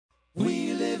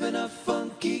live in a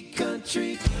funky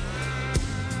country.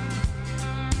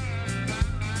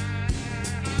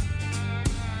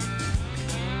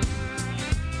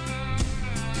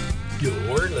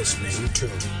 You're listening to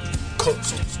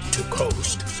Coast to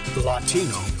Coast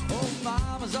Latino. Oh,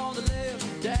 mama's on the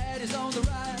left, daddy's on the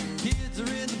right. Kids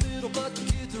are in the middle, but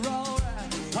the kids are all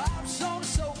right. Pop's on the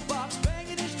soapbox,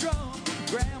 banging his drum.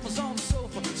 Grandma's on the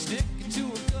sofa, sticking to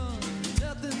her gun.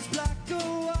 Nothing's black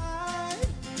or white.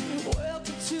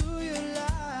 Welcome to your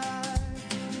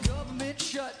life. Government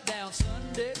shutdown,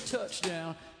 Sunday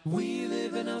touchdown. We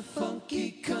live in a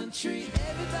funky country.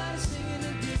 Everybody's singing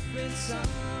a different song.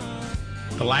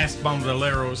 The Last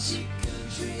Bandoleros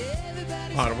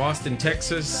out of Austin,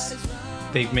 Texas.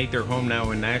 They've made their home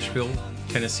now in Nashville,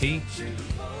 Tennessee,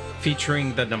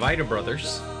 featuring the Nevada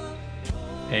Brothers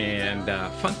and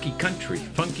Funky Country.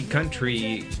 Funky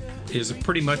Country is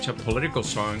pretty much a political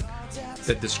song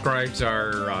that describes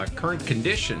our current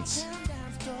conditions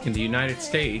in the United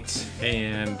States,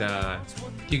 and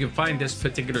you can find this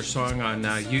particular song on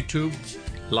YouTube,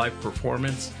 live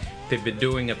performance. They've been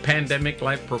doing a pandemic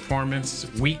live performance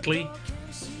weekly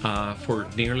for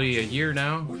nearly a year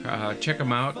now. Check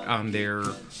them out on their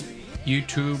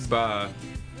YouTube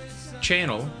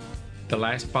channel, The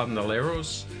Last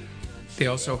Bandoleros. They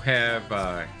also have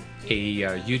a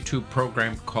YouTube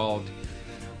program called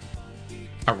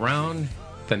Around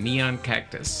the Neon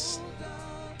Cactus.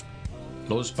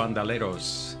 Los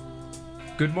Bandoleros.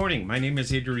 Good morning. My name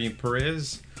is Adrian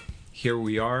Perez. Here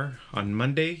we are on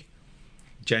Monday,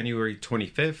 January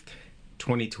 25th,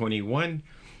 2021.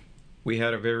 We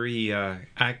had a very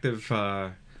active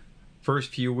first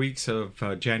few weeks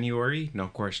of January, no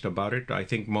question about it. I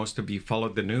think most of you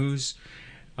followed the news,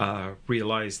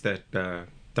 realized that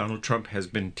Donald Trump has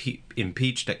been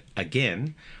impeached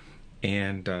again.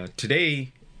 And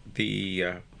today,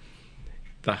 the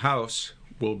House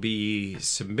will be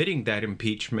submitting that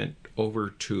impeachment over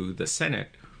to the Senate.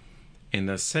 And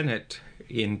the Senate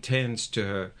intends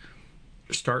to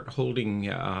start holding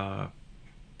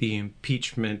the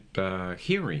impeachment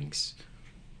hearings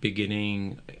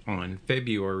beginning on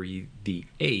February the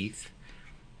 8th.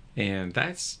 And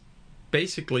that's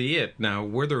basically it. Now,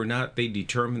 whether or not they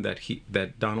determine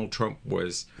that Donald Trump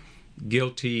was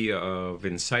guilty of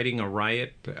inciting a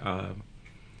riot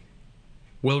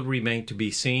will remain to be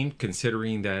seen,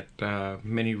 considering that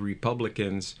many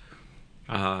Republicans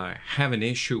have an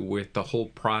issue with the whole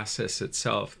process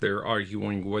itself. They're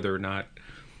arguing whether or not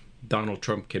Donald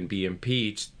Trump can be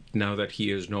impeached now that he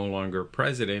is no longer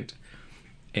president.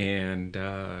 And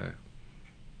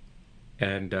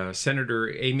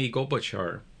Senator Amy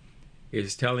Klobuchar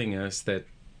is telling us that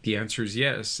the answer is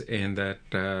yes, and that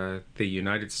the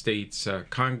United States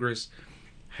Congress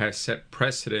has set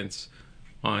precedents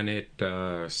on it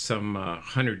some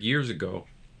 100 years ago.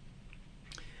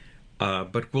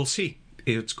 But we'll see.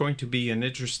 It's going to be an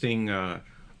interesting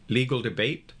legal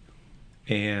debate,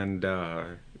 and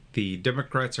the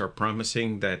Democrats are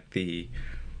promising that the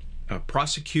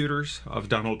prosecutors of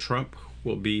Donald Trump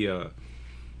will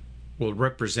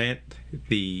represent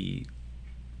the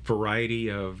variety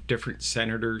of different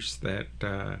senators that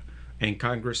and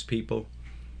Congress people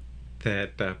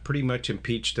that pretty much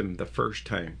impeached him the first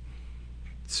time.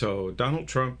 So Donald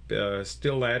Trump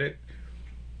still at it.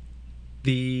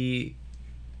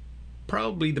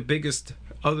 Probably the biggest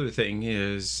other thing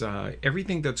is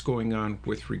everything that's going on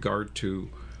with regard to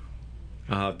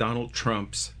Donald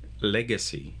Trump's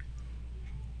legacy.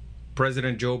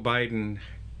 President Joe Biden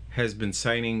has been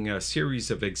signing a series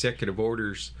of executive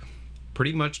orders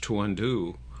pretty much to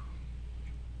undo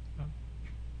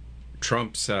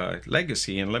Trump's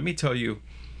legacy. And let me tell you,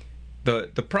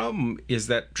 the problem is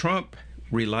that Trump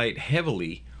relied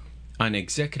heavily on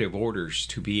executive orders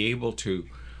to be able to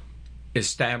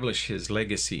establish his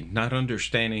legacy, not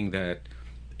understanding that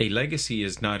a legacy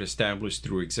is not established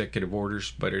through executive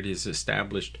orders, but it is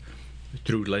established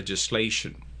through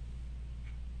legislation.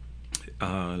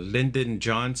 Lyndon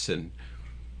Johnson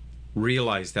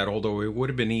realized that although it would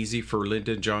have been easy for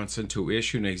Lyndon Johnson to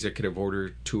issue an executive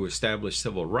order to establish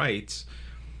civil rights,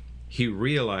 he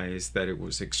realized that it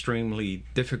was extremely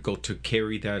difficult to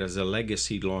carry that as a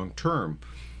legacy long term.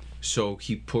 So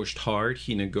he pushed hard.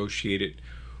 He negotiated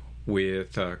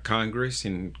with Congress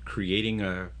in creating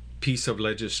a piece of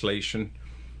legislation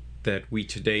that we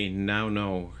today now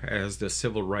know as the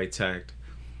Civil Rights Act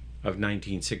of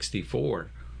 1964.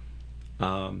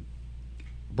 Barack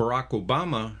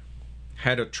Obama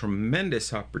had a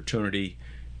tremendous opportunity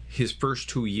his first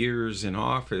 2 years in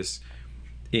office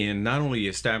in not only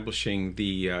establishing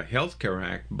the Health Care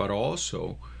Act, but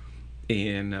also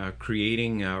in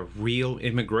creating a real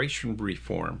immigration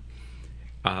reform.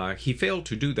 He failed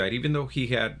to do that, even though he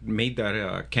had made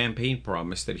that campaign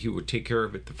promise that he would take care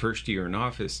of it the first year in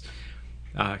office.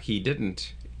 He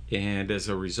didn't, and as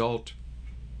a result,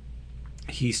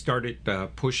 he started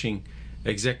pushing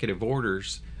executive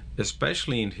orders,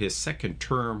 especially in his second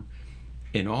term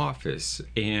in office,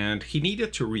 and he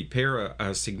needed to repair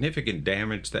a significant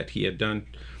damage that he had done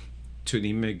to the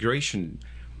immigration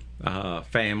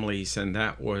families, and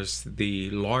that was the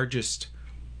largest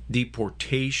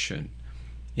deportation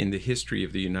in the history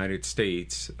of the United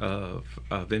States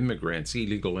of immigrants,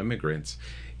 illegal immigrants.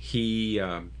 He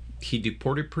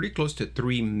deported pretty close to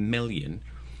 3 million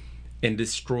and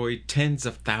destroyed tens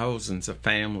of thousands of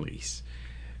families.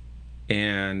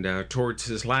 And towards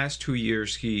his last 2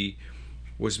 years, he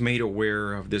was made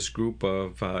aware of this group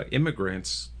of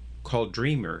immigrants called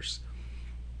Dreamers,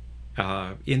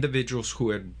 individuals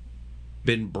who had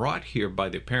been brought here by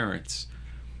their parents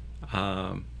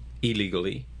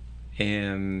illegally,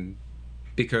 and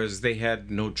because they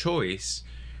had no choice,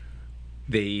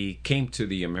 they came to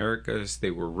the Americas.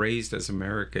 They were raised as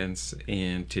Americans,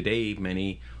 and today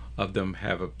many of them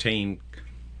have obtained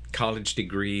college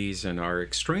degrees and are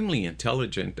extremely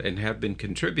intelligent and have been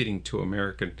contributing to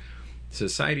American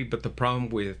society. But the problem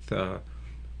with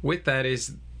that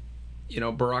is,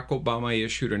 Barack Obama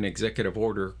issued an executive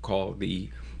order called the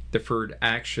Deferred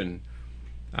Action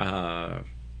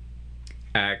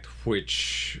Act,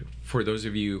 which, for those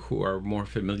of you who are more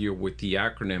familiar with the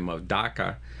acronym of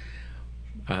DACA,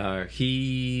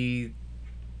 he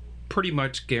pretty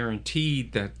much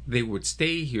guaranteed that they would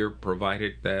stay here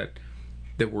provided that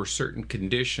there were certain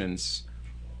conditions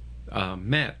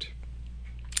met.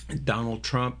 Donald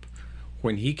Trump,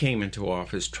 when he came into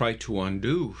office, tried to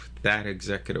undo that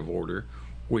executive order,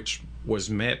 which was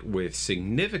met with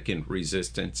significant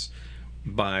resistance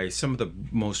by some of the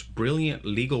most brilliant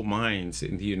legal minds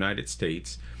in the United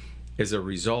States. As a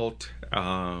result,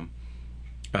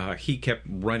 he kept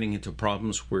running into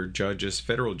problems where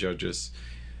federal judges,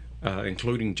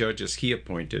 including judges he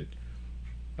appointed,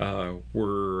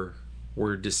 were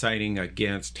deciding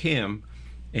against him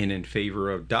and in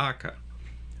favor of DACA.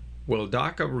 Well,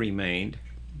 DACA remained,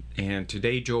 and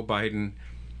today Joe Biden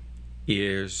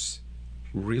is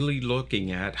really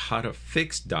looking at how to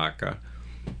fix DACA.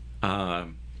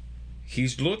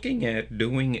 He's looking at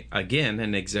doing, again,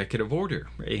 an executive order.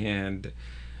 And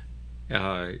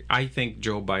I think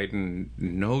Joe Biden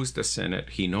knows the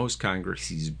Senate. He knows Congress.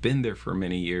 He's been there for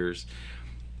many years.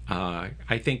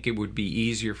 I think it would be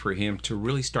easier for him to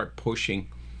really start pushing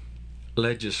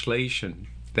legislation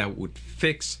that would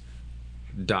fix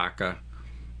DACA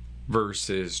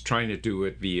versus trying to do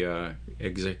it via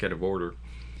executive order.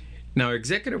 Now,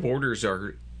 executive orders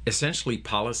are essentially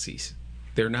policies.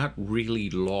 They're not really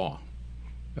law,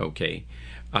 okay?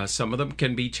 Some of them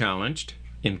can be challenged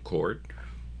in court.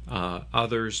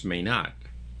 Others may not.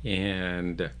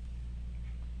 And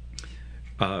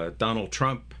Donald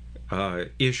Trump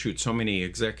issued so many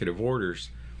executive orders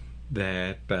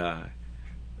that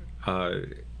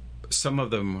some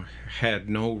of them had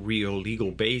no real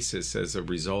legal basis. As a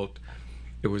result,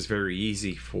 it was very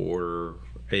easy for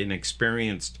an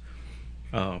experienced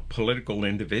political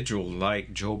individual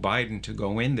like Joe Biden to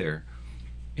go in there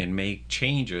and make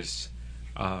changes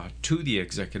to the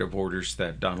executive orders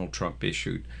that Donald Trump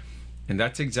issued. And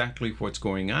that's exactly what's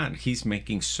going on. He's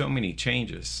making so many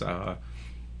changes.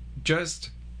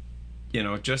 Just in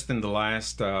the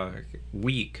last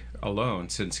week alone,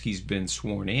 since he's been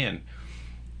sworn in,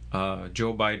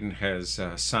 Joe Biden has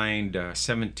signed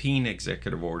 17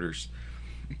 executive orders.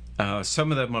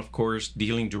 Some of them, of course,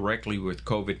 dealing directly with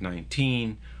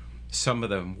COVID-19. Some of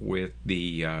them with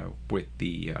the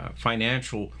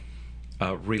financial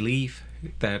relief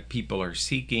that people are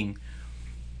seeking.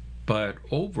 But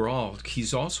overall,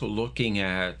 he's also looking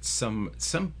at some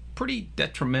pretty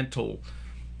detrimental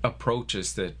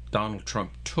approaches that Donald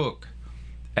Trump took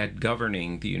at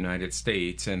governing the United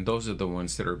States, and those are the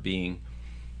ones that are being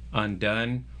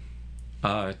undone.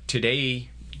 Today,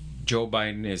 Joe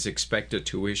Biden is expected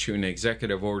to issue an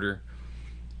executive order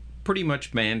pretty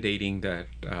much mandating that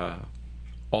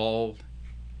all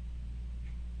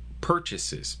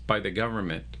purchases by the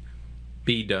government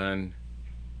be done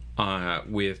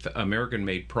with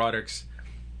American-made products,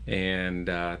 and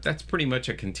that's pretty much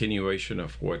a continuation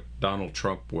of what Donald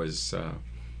Trump was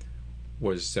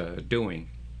doing.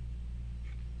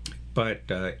 But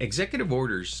executive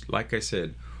orders, like I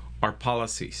said, are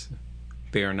policies.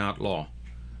 They are not law.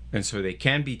 And so they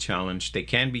can be challenged, they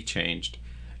can be changed,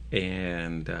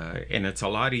 and it's a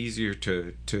lot easier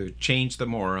to change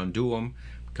them or undo them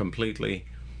completely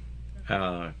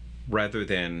rather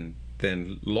than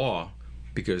law,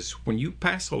 because when you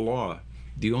pass a law,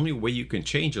 the only way you can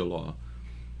change a law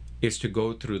is to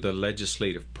go through the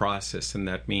legislative process, and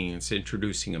that means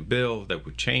introducing a bill that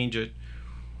would change it.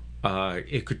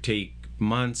 It could take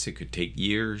months, it could take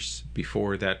years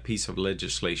before that piece of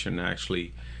legislation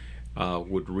actually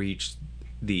would reach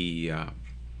the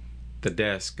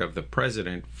desk of the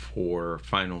president for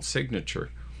final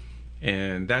signature.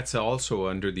 And that's also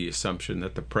under the assumption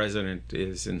that the president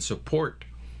is in support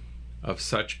of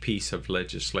such piece of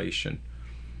legislation.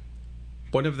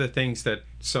 One of the things that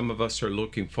some of us are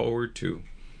looking forward to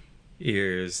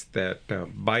is that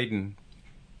Biden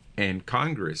and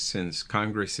Congress, since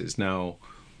Congress is now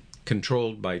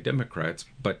controlled by Democrats,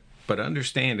 but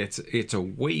understand it's a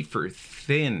wafer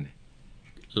thin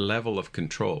level of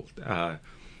control.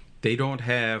 They don't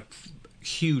have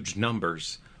huge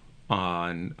numbers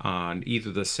on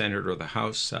either the Senate or the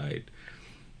House side.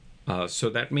 So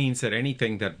that means that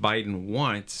anything that Biden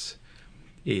wants,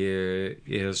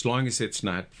 as long as it's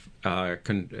not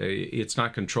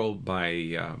controlled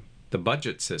by the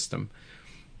budget system,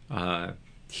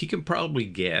 he can probably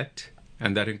get,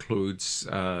 and that includes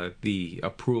the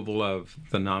approval of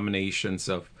the nominations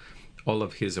of all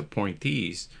of his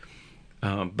appointees.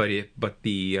 But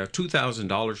the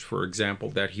 $2,000, for example,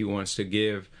 that he wants to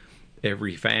give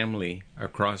every family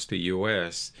across the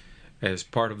U.S. as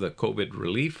part of the COVID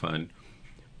relief fund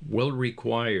will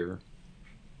require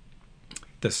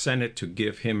the Senate to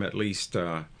give him at least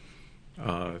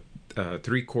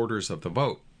 3/4 of the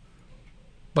vote.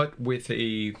 But with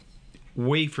a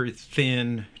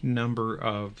wafer-thin number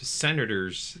of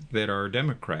senators that are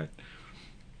Democrat,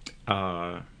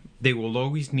 they will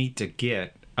always need to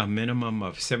get a minimum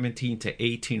of 17 to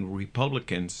 18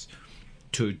 Republicans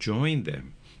to join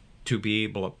them to be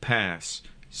able to pass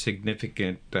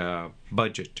significant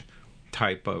budget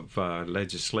type of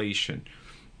legislation.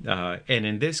 And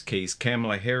in this case,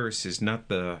 Kamala Harris is not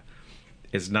the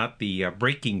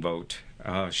breaking vote.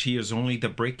 She is only the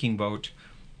breaking vote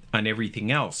on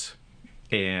everything else.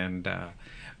 And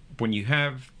when you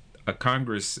have a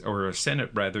Congress, or a Senate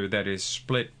rather, that is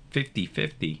split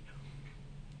 50-50,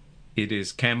 it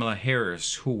is Kamala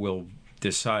Harris who will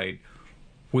decide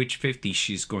which 50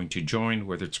 she's going to join,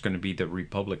 whether it's going to be the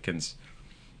Republicans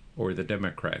or the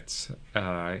Democrats.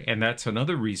 And that's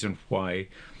another reason why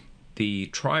the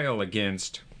trial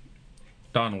against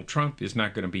Donald Trump is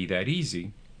not going to be that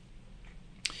easy,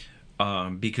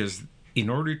 because in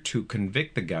order to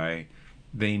convict the guy,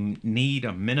 they need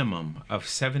a minimum of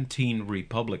 17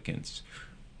 Republicans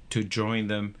to join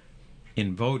them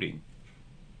in voting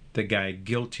the guy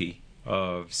guilty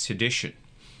of sedition.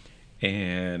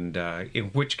 And in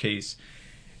which case,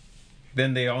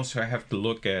 then they also have to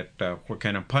look at what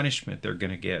kind of punishment they're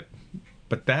going to get.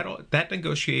 But that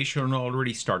negotiation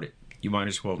already started. You might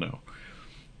as well know.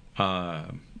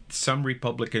 Some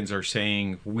Republicans are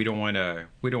saying we don't want to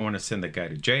send the guy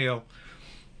to jail,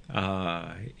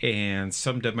 and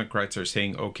some Democrats are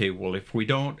saying, okay, well, if we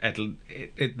don't,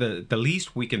 the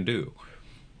least we can do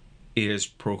is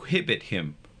prohibit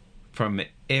him from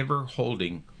ever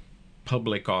holding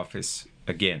public office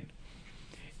again.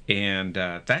 And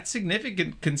that's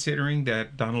significant, considering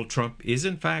that Donald Trump is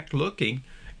in fact looking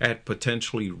at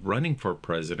potentially running for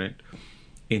president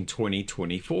in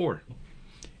 2024.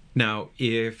 Now,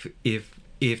 if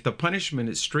the punishment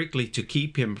is strictly to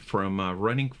keep him from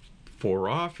running for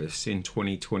office in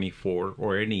 2024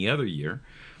 or any other year,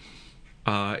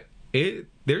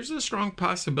 there's a strong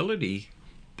possibility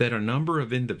that a number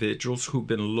of individuals who've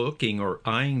been looking or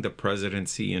eyeing the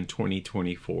presidency in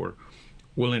 2024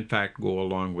 will in fact go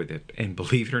along with it. And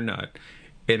believe it or not,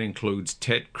 it includes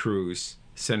Ted Cruz,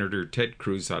 Senator Ted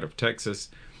Cruz out of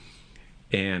Texas,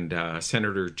 and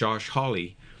Senator Josh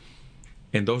Hawley.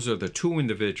 And those are the two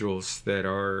individuals that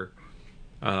are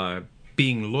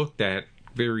being looked at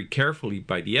very carefully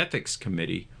by the Ethics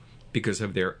Committee because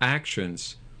of their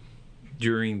actions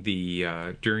during the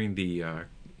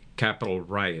Capitol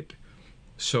riot.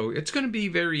 So it's going to be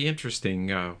very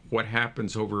interesting what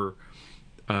happens over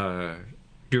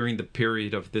during the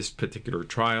period of this particular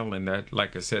trial, and that,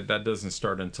 like I said, that doesn't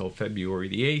start until February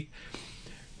the 8th.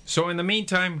 So in the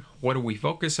meantime, what do we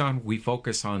focus on? We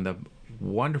focus on the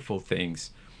wonderful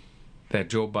things that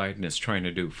Joe Biden is trying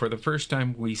to do. For the first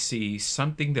time, we see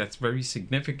something that's very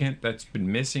significant that's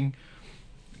been missing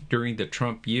during the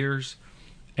Trump years,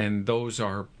 and those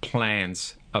are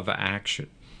plans of action.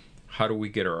 How do we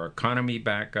get our economy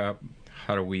back up?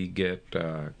 How do we get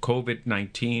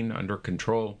COVID-19 under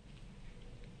control?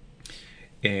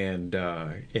 And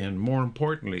more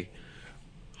importantly,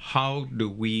 how do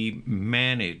we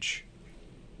manage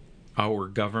our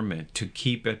government to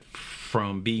keep it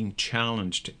from being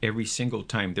challenged every single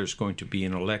time there's going to be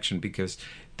an election, because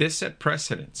this set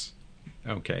precedents,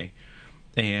 okay?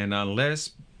 And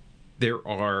unless there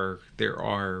are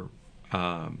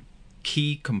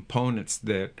key components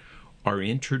that are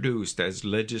introduced as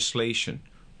legislation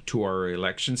to our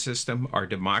election system, our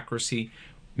democracy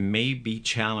may be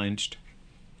challenged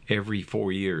every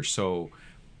 4 years. So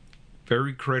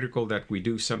very critical that we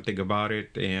do something about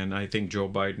it, and I think Joe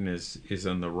Biden is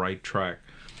on the right track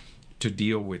to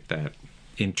deal with that.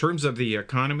 In terms of the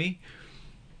economy,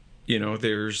 you know,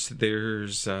 there's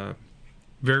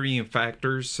varying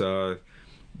factors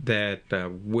that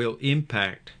will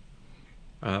impact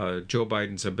Joe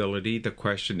Biden's ability. The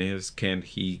question is, can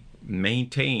he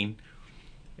maintain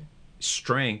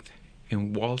strength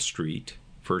in Wall Street,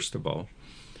 first of all?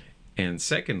 And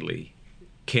secondly,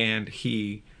 can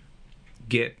he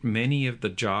get many of the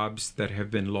jobs that have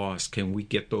been lost? Can we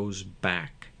get those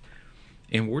back?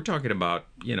 And we're talking about,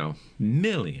 you know,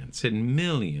 millions and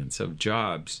millions of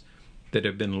jobs that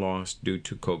have been lost due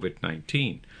to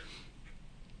COVID-19.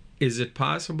 Is it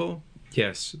possible?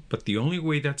 Yes, but the only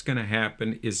way that's going to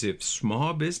happen is if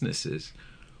small businesses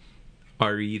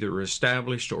are either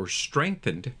established or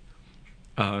strengthened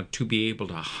to be able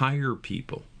to hire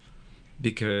people,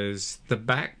 because the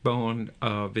backbone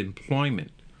of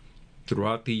employment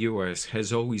throughout the U.S.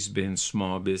 has always been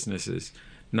small businesses,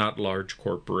 not large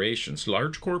corporations.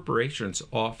 Large corporations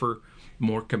offer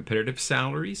more competitive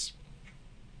salaries.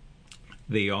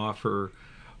 They offer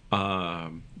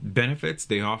benefits.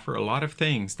 They offer a lot of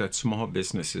things that small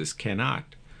businesses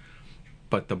cannot.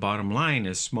 But the bottom line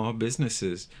is small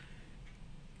businesses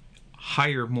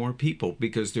hire more people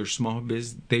because they're small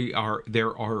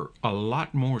there are a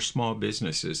lot more small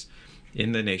businesses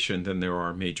in the nation than there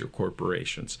are major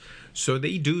corporations. So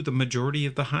they do the majority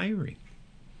of the hiring.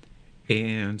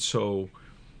 And so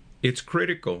it's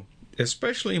critical,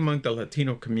 especially among the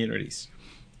Latino communities,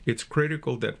 it's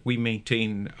critical that we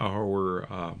maintain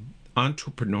our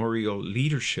entrepreneurial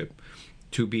leadership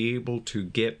to be able to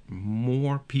get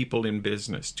more people in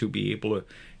business, to be able to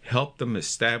help them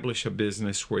establish a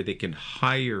business where they can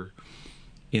hire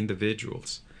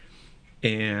individuals.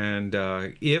 And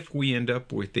if we end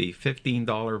up with a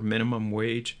 $15 minimum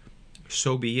wage,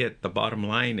 so be it. The bottom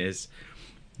line is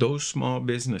those small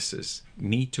businesses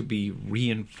need to be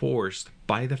reinforced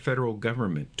by the federal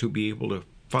government to be able to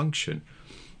function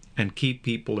and keep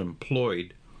people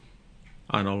employed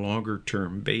on a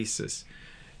longer-term basis.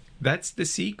 That's the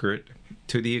secret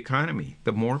to the economy.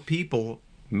 The more people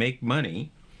make money,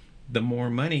 the more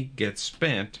money gets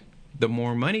spent. The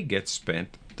more money gets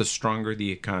spent, the stronger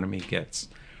the economy gets.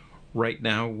 Right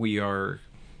now, we are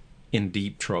in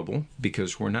deep trouble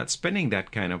because we're not spending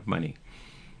that kind of money.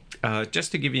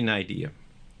 Just to give you an idea,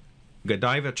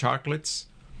 Godiva Chocolates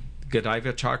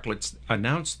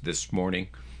announced this morning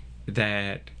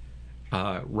that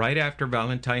right after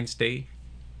Valentine's Day,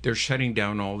 they're shutting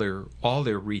down all their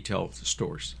retail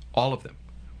stores, all of them,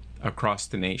 across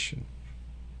the nation.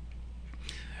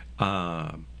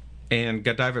 And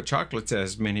Godiva Chocolates,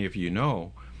 as many of you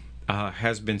know,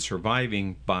 has been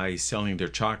surviving by selling their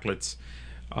chocolates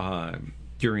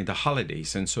during the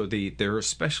holidays. And so they're a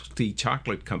specialty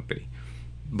chocolate company.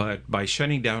 But by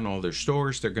shutting down all their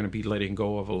stores, they're going to be letting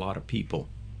go of a lot of people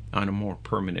on a more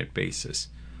permanent basis.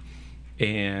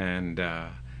 And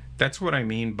that's what I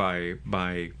mean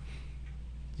by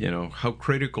how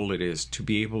critical it is to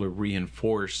be able to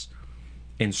reinforce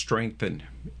and strengthen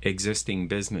existing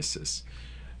businesses.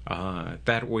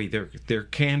 That way there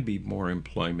can be more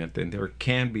employment and there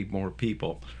can be more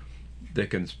people that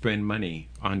can spend money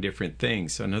on different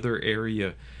things. Another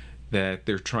area that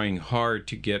they're trying hard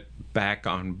to get back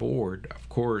on board, of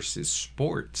course, is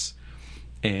sports.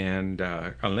 And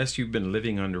unless you've been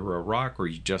living under a rock or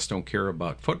you just don't care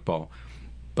about football,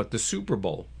 but the Super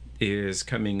Bowl is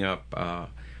coming up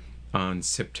on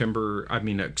February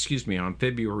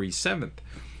 7th.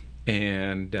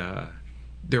 And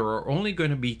there are only going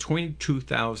to be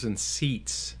 22,000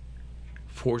 seats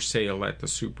for sale at the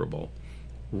Super Bowl.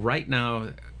 Right now,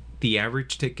 the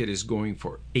average ticket is going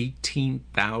for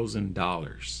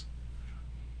 $18,000.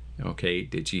 Okay,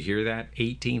 did you hear that?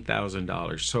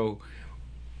 $18,000. So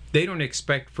they don't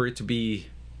expect for it to be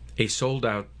a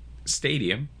sold-out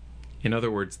stadium. In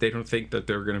other words, they don't think that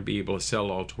they're going to be able to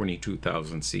sell all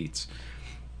 22,000 seats.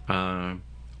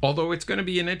 Although it's going to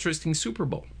be an interesting Super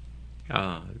Bowl.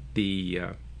 The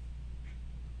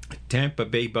Tampa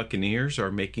Bay Buccaneers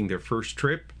are making their first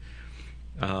trip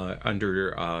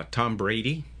under Tom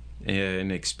Brady, an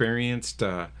experienced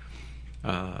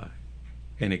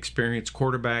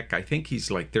quarterback. I think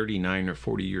he's like 39 or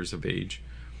 40 years of age.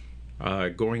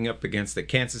 going up against the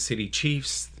Kansas City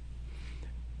Chiefs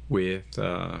with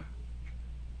their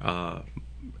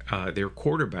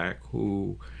quarterback,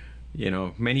 who,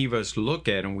 many of us look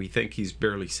at and we think he's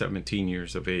barely 17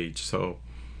 years of age. So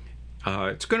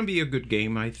it's going to be a good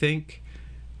game, I think.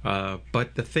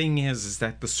 But the thing is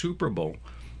that the Super Bowl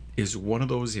is one of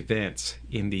those events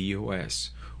in the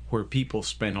U.S. where people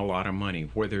spend a lot of money,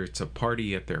 whether it's a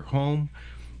party at their home,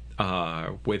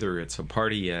 whether it's a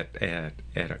party at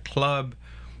a club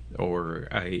or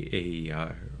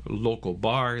a local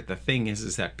bar. The thing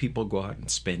is that people go out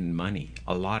and spend money,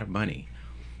 a lot of money.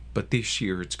 But this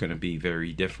year it's going to be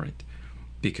very different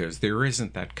because there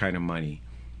isn't that kind of money,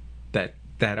 that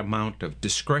amount of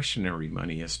discretionary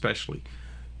money, especially,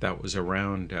 that was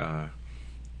around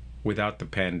without the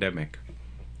pandemic.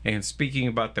 And speaking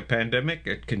about the pandemic,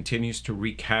 it continues to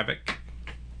wreak havoc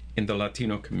in the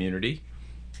Latino community.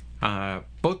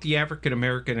 Both the African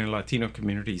American and Latino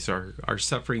communities are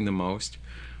suffering the most.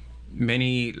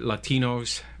 Many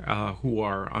Latinos who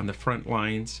are on the front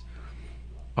lines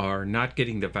are not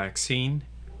getting the vaccine,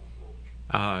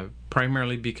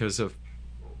 primarily because of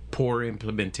poor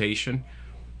implementation.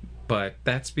 But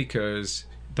that's because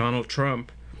Donald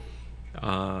Trump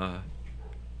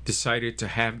decided to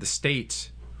have the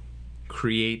states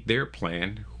create their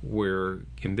plan, where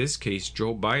in this case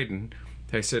Joe Biden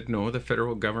has said no, the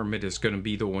federal government is going to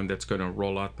be the one that's going to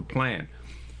roll out the plan.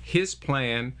 His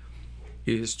plan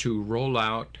is to roll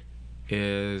out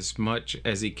as much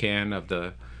as he can of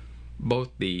both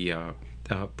the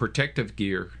protective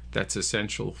gear that's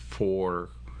essential for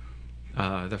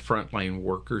the frontline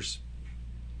workers,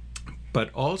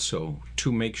 but also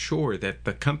to make sure that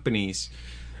the companies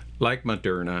like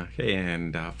Moderna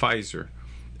and Pfizer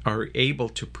are able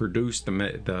to produce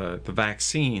the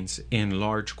vaccines in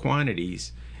large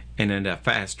quantities and at a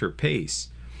faster pace.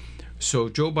 So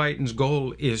Joe Biden's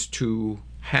goal is to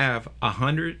have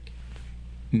 100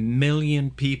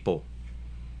 million people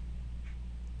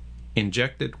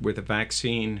injected with a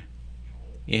vaccine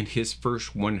in his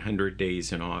first 100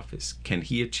 days in office. Can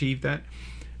he achieve that?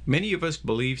 Many of us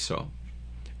believe so.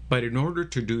 But in order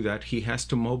to do that, he has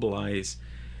to mobilize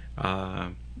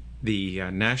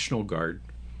the National Guard.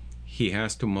 He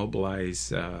has to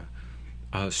mobilize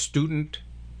student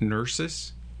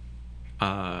nurses,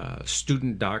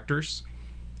 student doctors,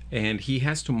 and he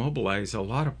has to mobilize a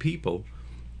lot of people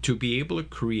to be able to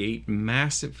create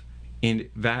massive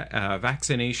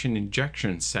vaccination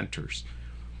injection centers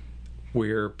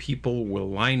where people will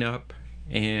line up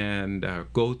and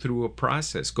go through a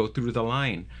process, go through the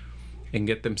line, and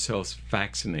get themselves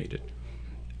vaccinated.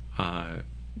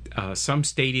 Some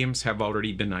stadiums have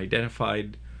already been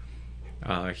identified.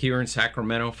 Here in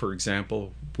Sacramento, for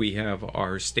example, we have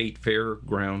our state fair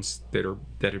grounds that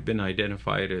have been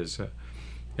identified as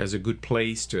a good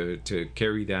place to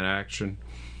carry that action.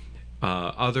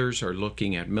 Others are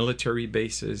looking at military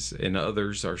bases, and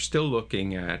others are still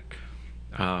looking at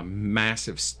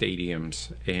massive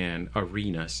stadiums and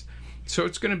arenas. So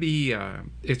it's going to be a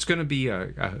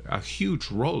huge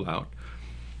rollout.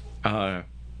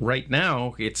 Right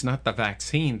now, it's not the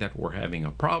vaccine that we're having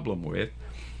a problem with.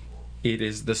 It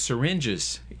is the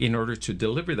syringes in order to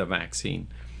deliver the vaccine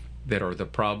that are the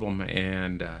problem.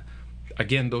 And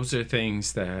again, those are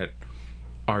things that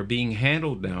are being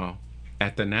handled now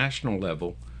at the national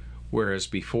level, whereas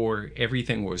before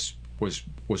everything was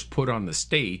put on the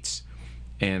states,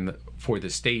 and for the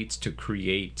states to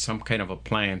create some kind of a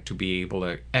plan to be able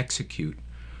to execute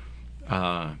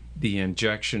the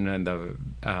injection and the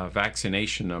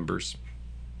vaccination numbers.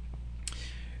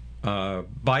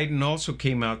 Biden also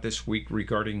came out this week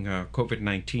regarding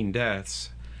COVID-19 deaths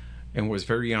and was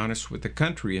very honest with the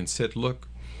country and said, look,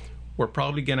 we're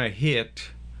probably going to hit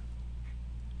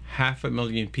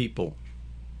 500,000 people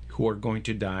who are going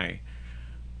to die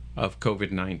of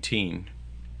COVID-19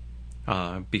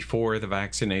 before the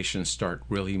vaccinations start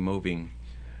really moving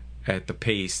at the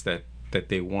pace that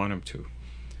they want them to.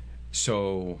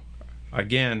 So,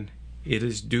 again, it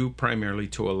is due primarily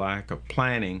to a lack of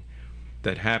planning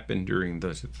that happened during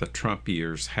the Trump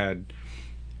years. Had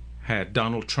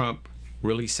Donald Trump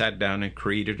really sat down and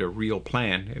created a real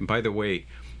plan, and by the way,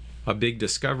 a big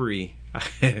discovery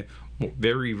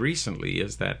very recently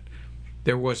is that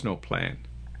there was no plan.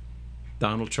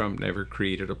 Donald Trump never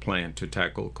created a plan to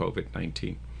tackle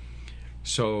COVID-19.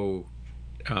 So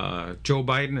Joe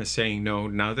Biden is saying, no,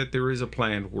 now that there is a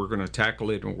plan, we're going to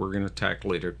tackle it, and we're going to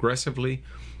tackle it aggressively,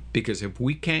 because if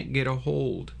we can't get a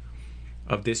hold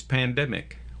of this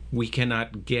pandemic, we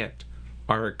cannot get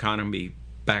our economy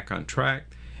back on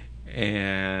track.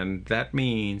 And that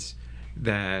means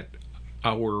that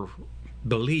our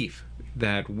belief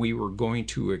that we were going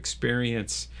to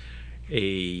experience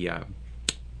a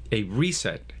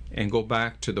reset and go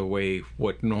back to the way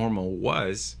what normal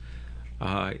was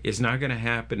is not going to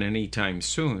happen anytime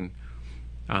soon.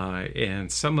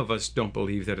 And some of us don't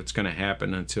believe that it's going to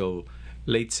happen until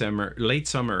late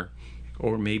summer,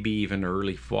 or maybe even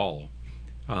early fall.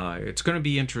 It's going to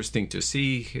be interesting to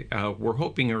see. We're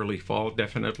hoping early fall,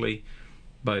 definitely,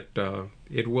 but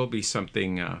it will be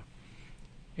something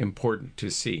important to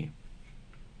see.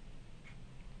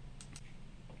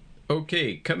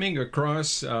 Okay, coming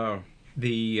across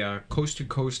the Coast to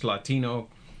Coast Latino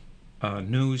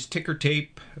news ticker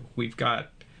tape, we've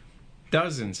got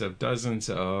dozens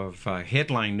of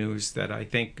headline news that I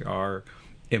think are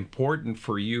important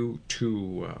for you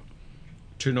to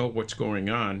know what's going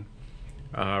on.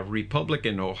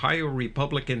 Ohio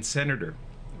Republican Senator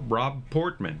Rob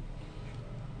Portman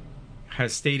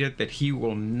has stated that he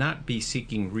will not be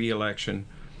seeking re-election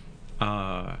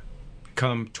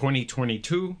come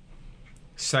 2022,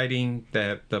 citing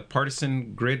that the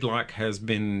partisan gridlock has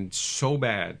been so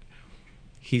bad,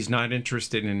 he's not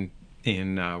interested in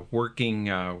working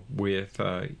with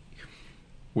the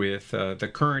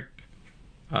current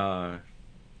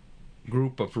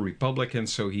group of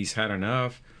Republicans, so he's had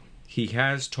enough. He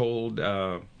has told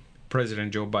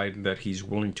President Joe Biden that he's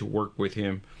willing to work with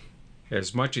him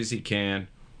as much as he can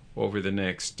over the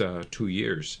next 2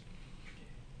 years.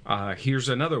 Here's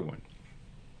another one.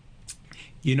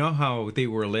 You know how they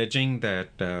were alleging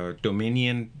that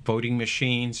Dominion voting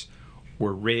machines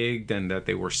were rigged and that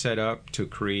they were set up to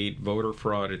create voter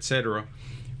fraud, etc.?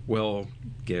 Well,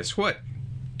 guess what?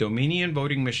 Dominion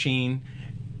voting machine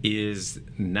is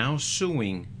now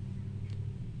suing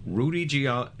Rudy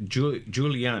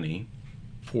Giuliani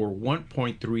for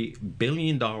 $1.3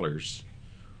 billion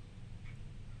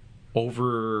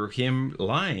over him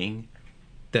lying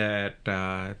that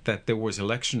there was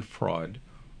election fraud,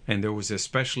 and there was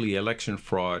especially election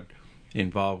fraud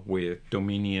involved with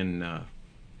Dominion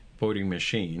voting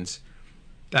machines.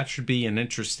 That should be an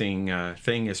interesting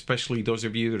thing, especially those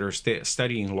of you that are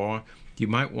studying law. You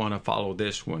might want to follow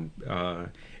this one.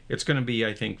 It's going to be,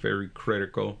 I think, very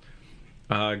critical.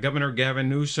 Governor Gavin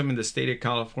Newsom in the state of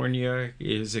California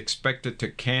is expected to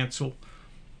cancel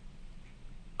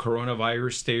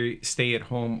coronavirus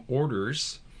stay-at-home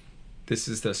orders. This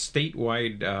is the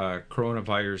statewide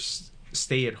coronavirus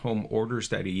stay-at-home orders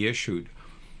that he issued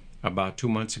about 2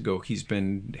 months ago. He's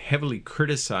been heavily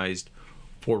criticized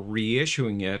for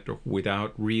reissuing it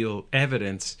without real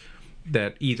evidence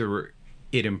that either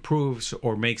it improves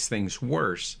or makes things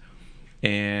worse.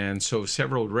 And so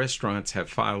several restaurants have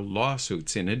filed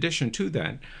lawsuits. In addition to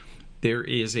that, there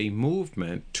is a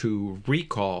movement to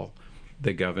recall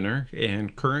the governor,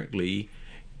 and currently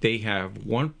they have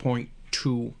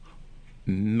 1.2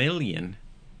 million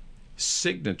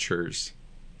signatures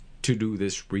to do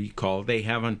this recall. They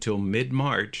have until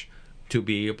mid-March to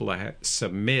be able to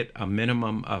submit a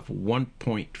minimum of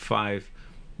 1.5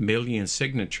 million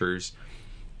signatures.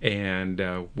 And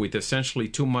with essentially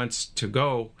 2 months to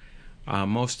go,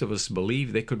 most of us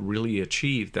believe they could really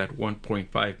achieve that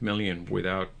 1.5 million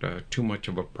without too much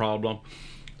of a problem.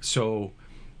 So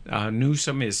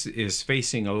Newsom is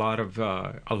facing a lot of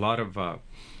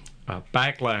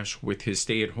backlash with his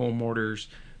stay-at-home orders.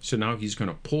 So now he's going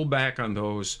to pull back on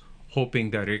those,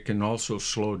 hoping that it can also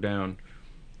slow down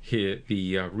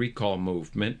the recall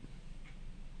movement.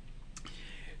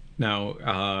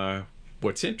 Now,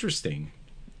 what's interesting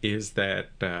is that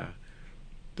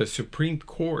the Supreme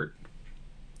Court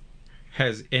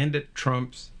has ended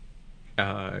Trump's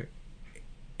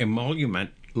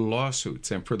emolument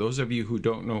lawsuits. And for those of you who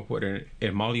don't know what an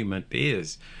emolument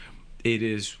is, it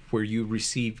is where you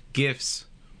receive gifts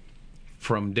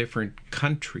from different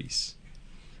countries.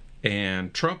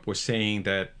 And Trump was saying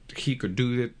that he could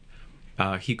do it.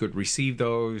 He could receive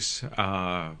those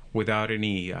without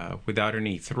any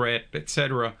threat,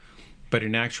 etc. But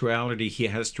in actuality, he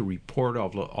has to report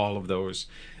all of those.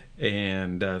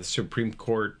 And the Supreme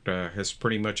Court has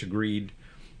pretty much agreed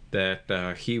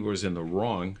that he was in the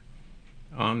wrong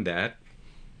on that.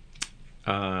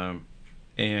 And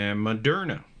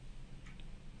Moderna,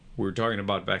 we're talking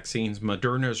about vaccines.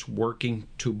 Moderna's working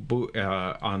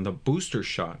on the booster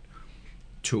shot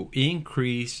to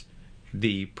increase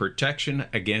the protection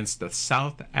against the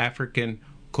South African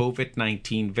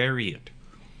COVID-19 variant.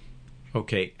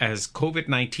 Okay, as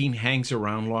COVID-19 hangs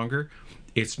around longer,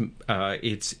 it's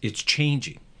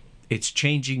changing. It's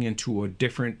changing into a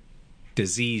different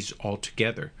disease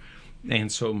altogether. And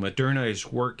so Moderna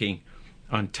is working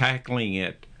on tackling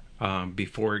it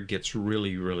before it gets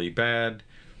really, really bad.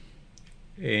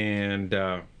 And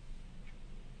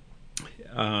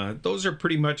those are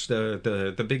pretty much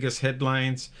the biggest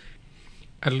headlines,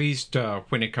 at least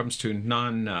when it comes to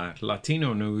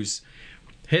non-Latino news.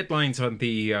 Headlines on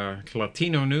the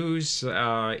Latino news,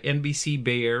 NBC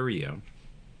Bay Area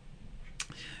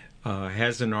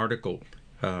has an article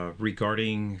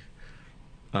regarding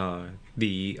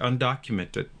the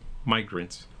undocumented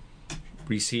migrants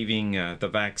receiving the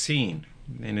vaccine.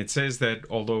 And it says that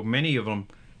although many of them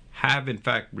have in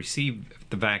fact received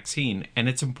the vaccine, and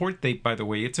it's important, by the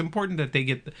way, it's important that they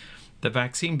get the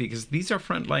vaccine because these are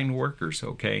frontline workers,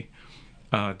 okay?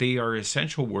 They are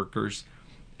essential workers,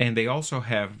 and they also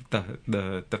have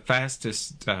the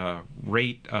fastest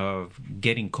rate of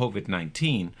getting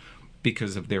COVID-19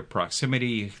 because of their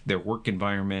proximity, their work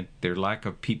environment, their lack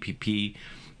of PPE,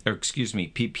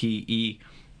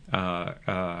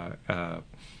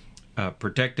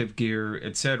 protective gear,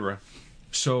 etc.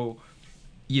 So,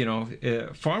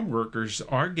 farm workers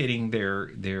are getting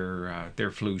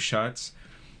their flu shots.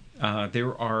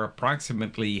 There are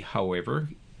approximately, however,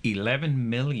 11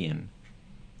 million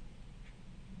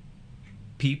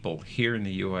people here in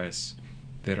the U.S.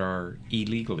 that are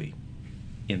illegally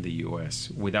in the U.S.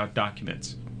 without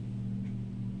documents.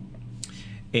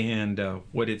 And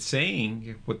what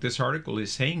this article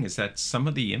is saying is that some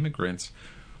of the immigrants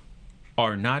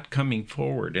are not coming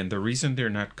forward. And the reason they're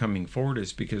not coming forward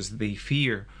is because they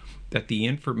fear that the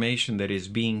information that is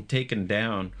being taken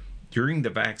down during the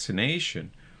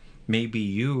vaccination may be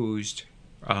used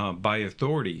by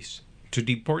authorities to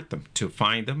deport them, to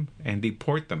find them and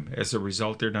deport them. As a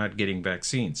result, they're not getting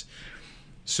vaccines.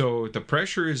 So the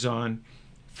pressure is on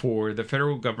for the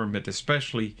federal government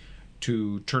especially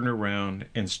to turn around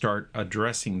and start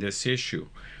addressing this issue.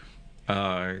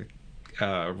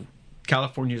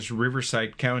 California's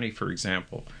Riverside County, for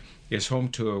example, is home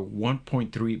to a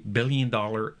 $1.3 billion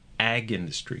ag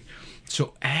industry.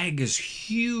 So ag is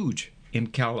huge in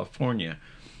California,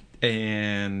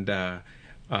 and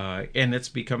it's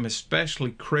become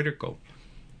especially critical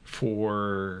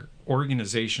for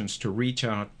organizations to reach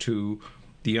out to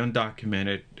the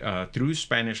undocumented through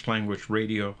Spanish language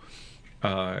radio,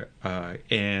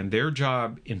 and their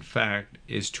job, in fact,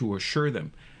 is to assure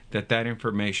them that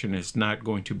information is not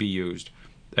going to be used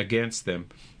against them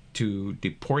to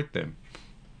deport them.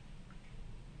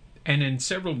 And in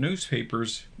several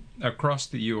newspapers across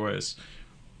the U.S.,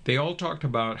 they all talked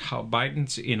about how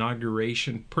Biden's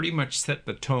inauguration pretty much set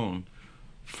the tone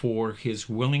for his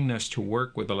willingness to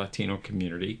work with the Latino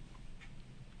community.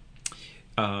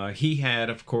 He had,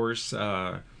 of course,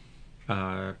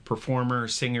 performer,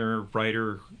 singer,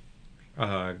 writer,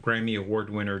 Grammy Award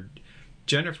winner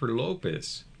Jennifer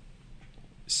Lopez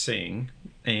sing,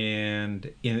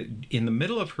 and in the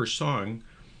middle of her song,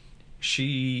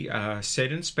 she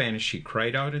said in Spanish, she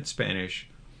cried out in Spanish,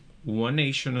 "One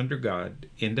nation under God,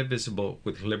 indivisible,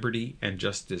 with liberty and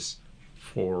justice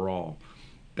for all."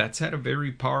 That's had a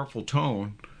very powerful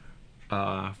tone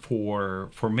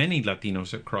for many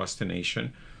Latinos across the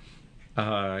nation.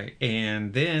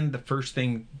 And then the first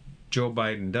thing Joe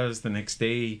Biden does the next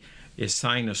day is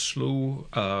sign a slew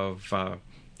of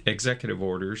executive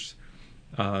orders.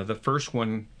 The first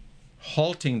one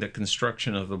halting the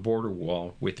construction of the border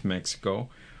wall with Mexico,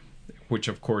 which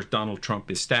of course Donald Trump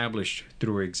established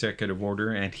through executive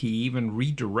order, and he even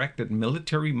redirected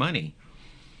military money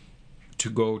to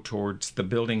go towards the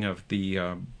building of the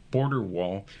border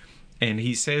wall. And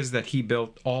he says that he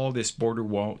built all this border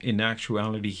wall. In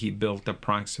actuality, he built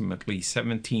approximately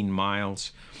 17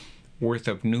 miles worth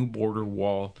of new border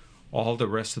wall. All the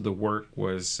rest of the work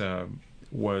was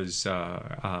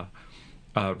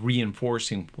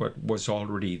reinforcing what was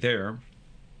already there.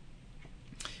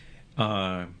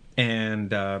 And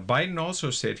Biden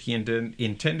also said he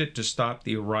intended to stop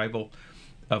the arrival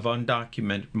of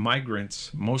undocumented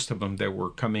migrants, most of them that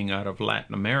were coming out of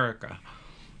Latin America,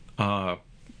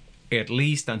 at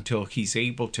least until he's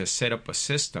able to set up a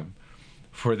system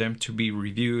for them to be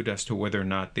reviewed as to whether or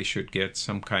not they should get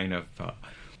some kind of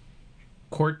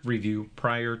court review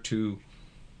prior to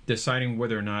deciding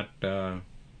whether or not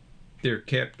they're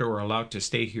kept or allowed to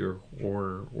stay here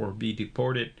or be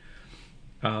deported.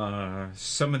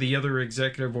 Some of the other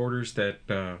executive orders that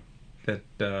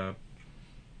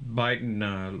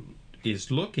Biden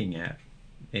is looking at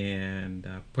and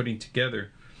putting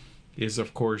together is,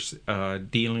 of course,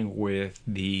 dealing with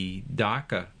the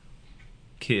DACA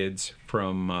kids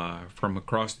from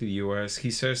across the U.S. He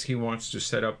says he wants to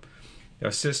set up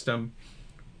a system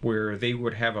where they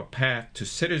would have a path to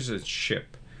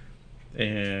citizenship,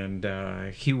 and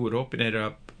he would open it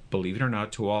up, believe it or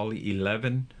not, to all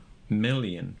 11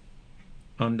 million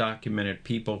undocumented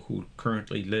people who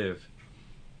currently live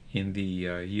in the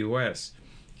U.S.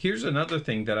 Here's another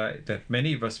thing that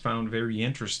many of us found very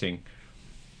interesting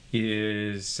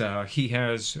is he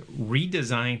has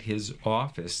redesigned his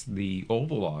office, the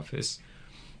Oval Office,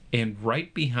 and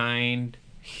right behind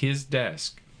his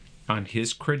desk on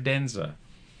his credenza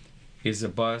is a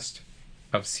bust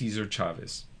of Cesar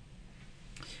Chavez.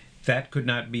 That could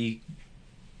not be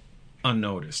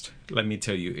unnoticed. Let me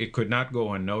tell you, it could not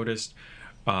go unnoticed.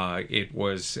 It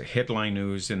was headline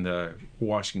news in the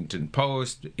Washington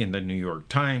Post, in the New York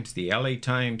Times, the LA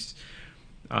Times.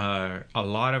 A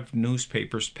lot of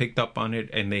newspapers picked up on it,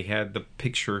 and they had the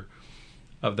picture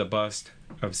of the bust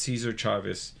of Cesar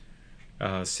Chavez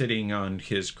sitting on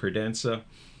his credenza.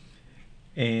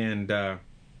 And,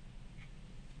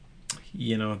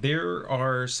 there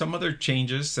are some other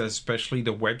changes, especially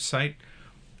the website.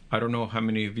 I don't know how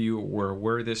many of you were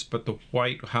aware of this, but the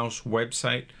White House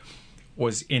website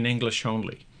was in English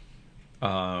only.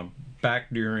 Back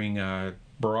during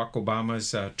Barack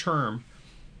Obama's term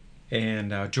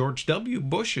and George W.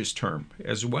 Bush's term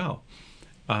as well,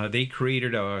 they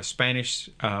created a Spanish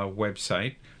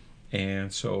website,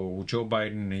 and so Joe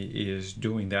Biden is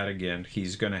doing that again.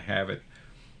 He's going to have it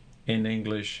in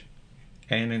English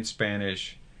and in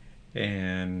Spanish,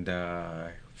 and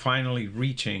finally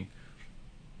reaching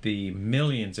the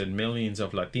millions and millions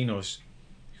of Latinos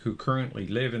who currently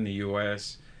live in the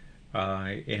U.S.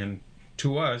 And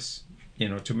to us,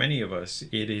 to many of us,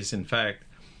 it is in fact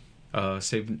a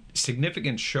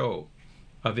significant show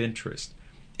of interest.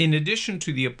 In addition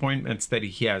to the appointments that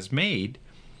he has made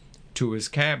to his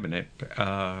cabinet,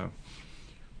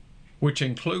 which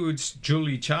includes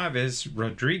Julie Chavez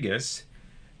Rodriguez,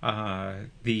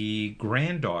 the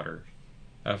granddaughter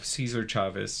of Cesar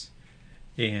Chavez.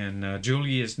 And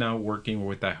Julie is now working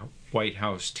with the White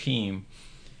House team.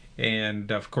 And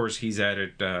of course, he's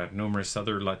added numerous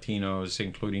other Latinos,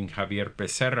 including Javier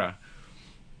Becerra,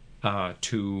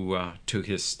 to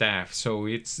his staff. So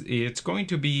it's going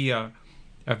to be a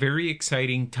very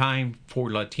exciting time for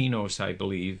Latinos, I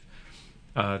believe.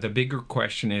 The bigger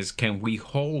question is, can we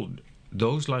hold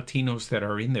those Latinos that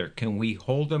are in there? Can we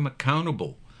hold them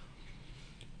accountable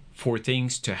for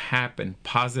things to happen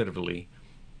positively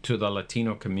to the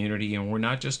Latino community? And we're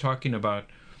not just talking about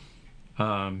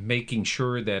making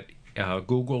sure that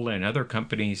Google and other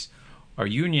companies are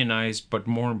unionized, but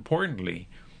more importantly,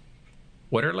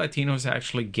 what are Latinos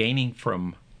actually gaining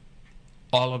from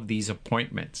all of these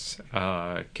appointments?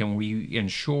 Can we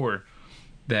ensure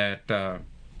that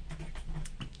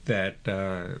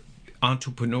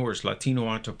entrepreneurs, Latino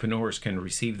entrepreneurs, can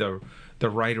receive the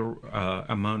right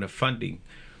amount of funding?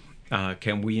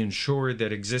 Can we ensure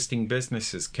that existing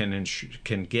businesses can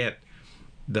get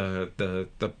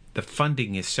the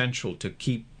funding essential to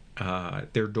keep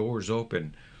their doors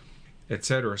open,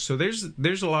 etc.? So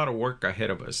there's a lot of work ahead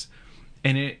of us.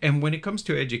 And when it comes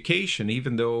to education,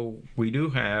 even though we do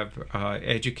have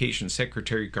Education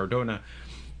Secretary Cardona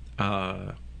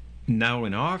now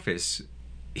in office,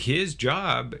 his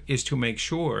job is to make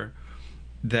sure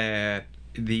that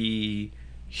the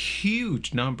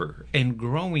huge number and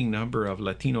growing number of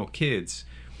Latino kids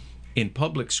in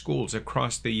public schools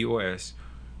across the U.S.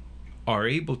 are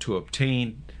able to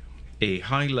obtain a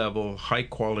high-level,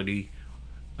 high-quality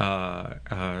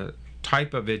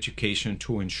type of education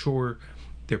to ensure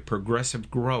their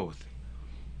progressive growth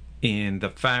in the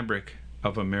fabric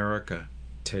of America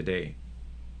today.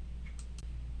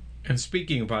 And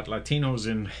speaking about Latinos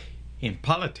in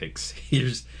politics,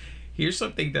 here's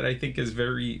something that I think is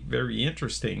very, very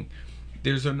interesting.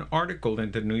 There's an article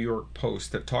in the New York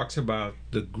Post that talks about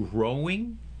the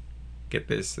growing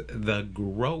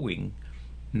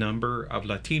number of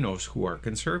Latinos who are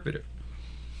conservative.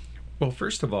 Well,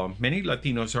 first of all, many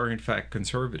Latinos are in fact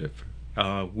conservative.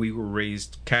 We were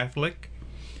raised Catholic.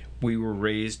 We were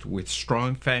raised with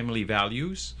strong family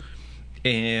values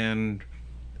and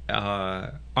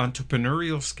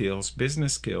entrepreneurial skills,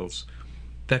 business skills,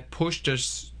 that pushed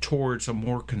us towards a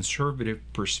more conservative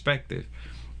perspective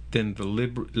than the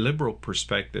liberal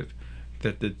perspective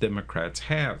that the Democrats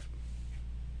have.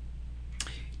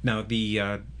 Now,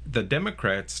 the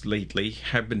Democrats lately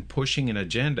have been pushing an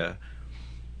agenda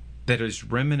that is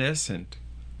reminiscent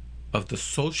of the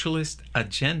socialist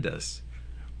agendas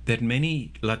that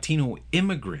many Latino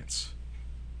immigrants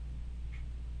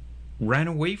ran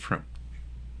away from.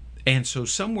 And so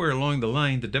somewhere along the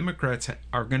line, the Democrats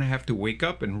are going to have to wake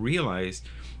up and realize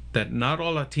that not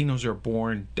all Latinos are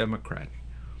born Democrat.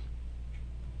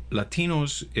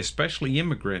 Latinos, especially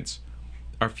immigrants,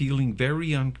 are feeling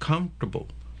very uncomfortable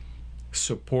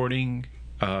supporting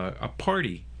a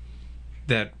party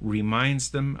that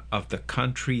reminds them of the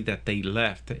country that they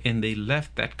left. And they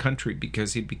left that country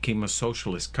because it became a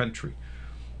socialist country.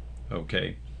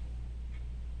 Okay.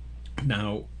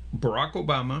 Now, Barack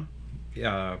Obama,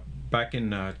 back in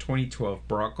 2012,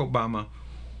 Barack Obama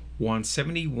won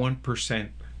 71%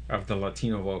 of the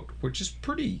Latino vote, which is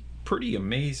pretty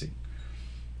amazing.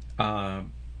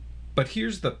 But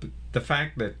here's the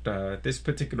fact that this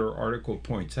particular article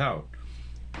points out.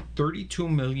 32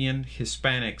 million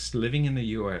Hispanics living in the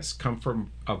U.S. come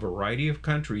from a variety of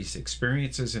countries,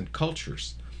 experiences, and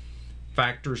cultures.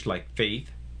 Factors like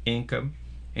faith, income,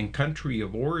 and country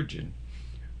of origin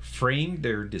frame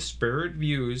their disparate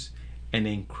views, and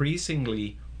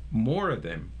increasingly more of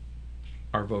them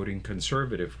are voting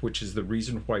conservative, which is the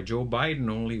reason why Joe Biden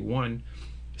only won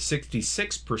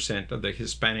 66% of the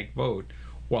Hispanic vote,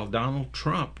 while Donald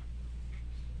Trump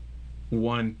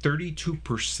won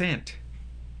 32%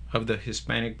 of the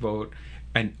Hispanic vote,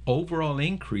 an overall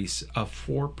increase of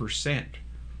 4%.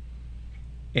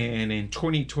 And in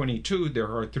 2022, there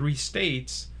are 3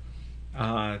 states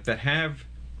that have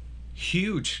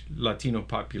huge Latino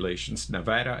populations,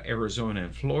 Nevada, Arizona,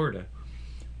 and Florida,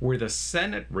 where the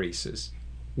Senate races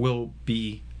will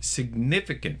be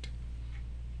significant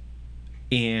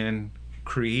in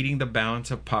creating the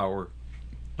balance of power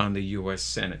on the U.S.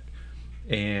 Senate.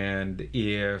 And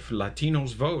if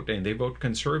Latinos vote, and they vote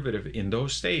conservative in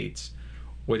those states,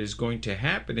 what is going to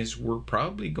happen is we're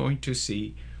probably going to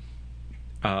see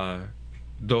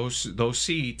those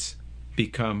seats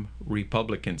become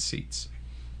Republican seats.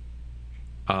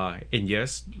 And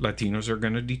yes, Latinos are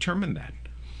going to determine that.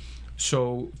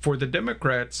 So for the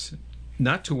Democrats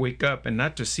not to wake up and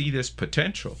not to see this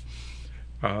potential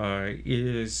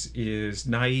is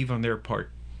naive on their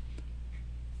part.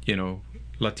 You know,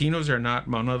 Latinos are not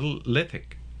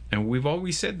monolithic. And we've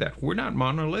always said that. We're not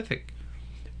monolithic.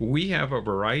 We have a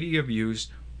variety of views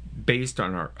based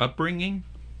on our upbringing,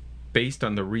 based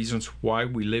on the reasons why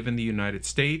we live in the United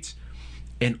States,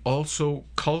 and also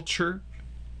culture,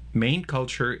 main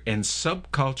culture, and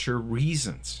subculture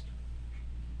reasons.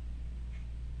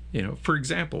 You know, for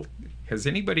example, has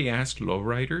anybody asked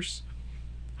lowriders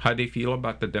how they feel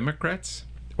about the Democrats?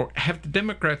 Or have the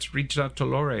Democrats reached out to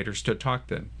lowriders to talk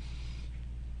to them?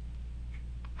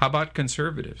 How about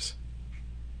conservatives?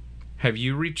 Have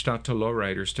you reached out to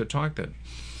lowriders to talk to them?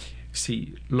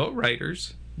 See,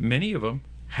 lowriders, many of them,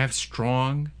 have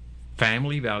strong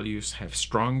family values, have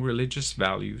strong religious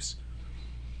values,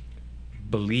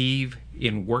 believe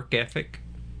in work ethic,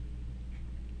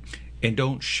 and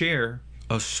don't share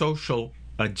a social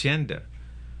agenda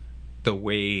the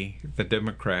way the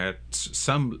Democrats,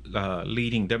 some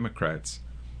leading Democrats,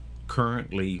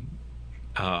 currently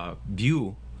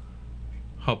view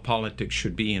how politics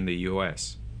should be in the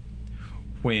U.S.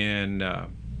 When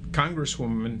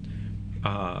Congresswoman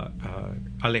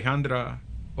Alejandra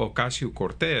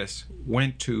Ocasio-Cortez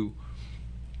went to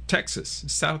Texas,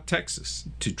 South Texas,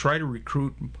 to try to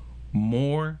recruit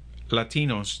more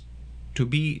Latinos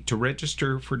to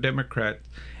register for Democrat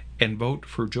and vote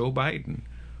for Joe Biden,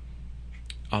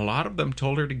 a lot of them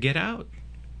told her to get out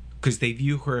because they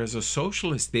view her as a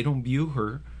socialist. They don't view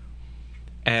her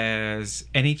as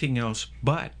anything else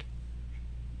but.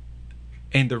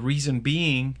 And the reason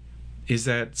being is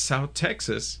that South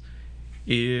Texas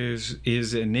is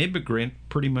an immigrant,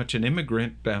 pretty much an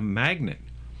immigrant magnet,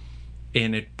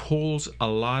 and it pulls a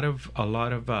lot of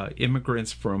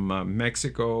immigrants from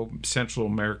Mexico, Central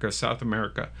America, South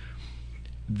America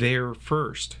there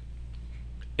first.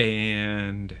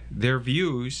 And their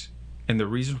views and the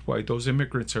reason why those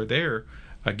immigrants are there,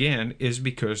 again, is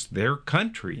because their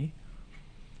country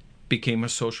became a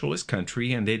socialist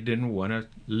country and they didn't want to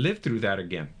live through that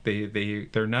again.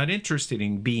 They're not interested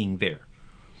in being there.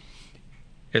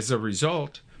 As a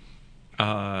result,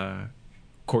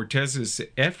 Ocasio-Cortez's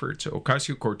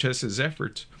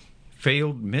efforts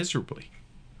failed miserably,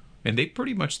 and they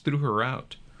pretty much threw her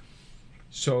out.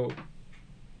 So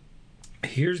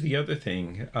here's the other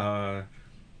thing.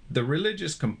 The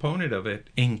religious component of it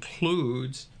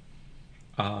includes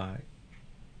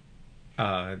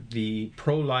the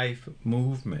pro-life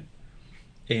movement.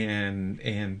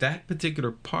 And that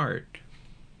particular part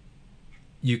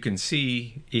you can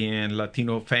see in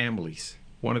Latino families.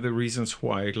 One of the reasons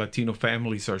why Latino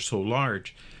families are so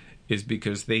large is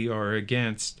because they are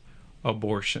against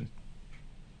abortion.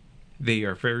 They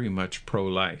are very much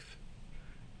pro-life.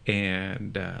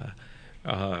 And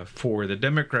for the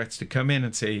Democrats to come in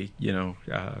and say,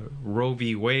 Roe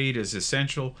v. Wade is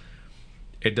essential,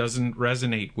 it doesn't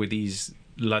resonate with these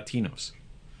Latinos.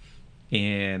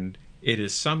 And it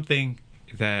is something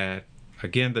that,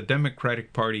 again, the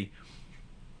Democratic Party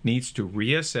needs to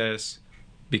reassess,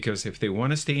 because if they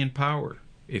want to stay in power,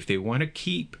 if they want to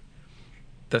keep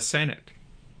the Senate,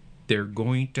 they're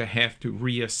going to have to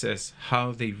reassess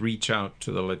how they reach out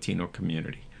to the Latino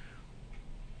community.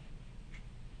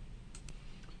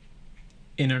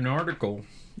 In an article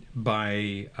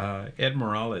by Ed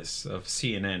Morales of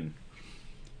CNN,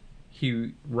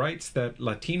 he writes that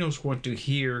Latinos want to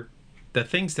hear the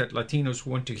things that Latinos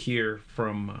want to hear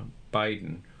from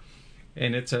Biden.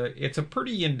 And it's a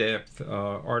pretty in-depth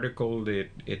article.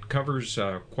 It covers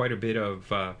quite a bit of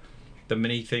the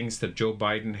many things that Joe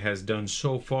Biden has done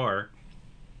so far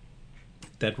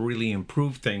that really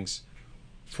improve things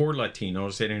for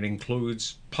Latinos, and it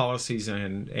includes policies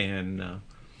and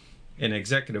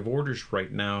executive orders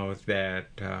right now that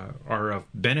are of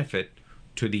benefit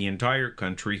to the entire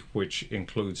country, which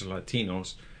includes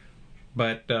Latinos.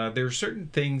 But there are certain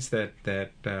things that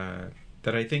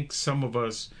I think some of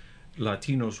us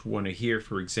Latinos want to hear.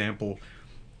 For example,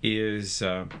 is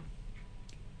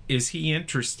he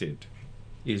interested?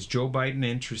 Is Joe Biden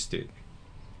interested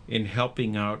in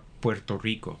helping out Puerto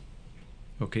Rico?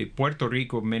 Okay, Puerto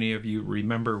Rico, many of you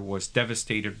remember, was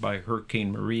devastated by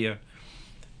Hurricane Maria,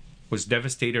 was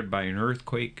devastated by an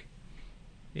earthquake,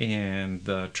 and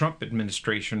the Trump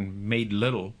administration made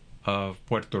little of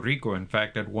Puerto Rico. In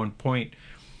fact, at one point,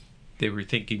 they were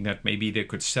thinking that maybe they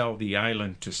could sell the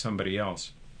island to somebody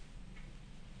else.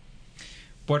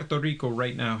 Puerto Rico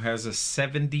right now has a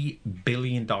 $70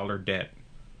 billion debt.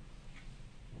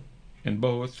 And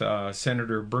both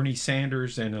Senator Bernie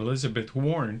Sanders and Elizabeth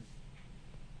Warren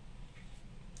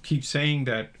keep saying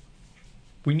that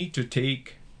we need to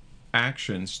take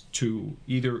actions to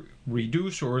either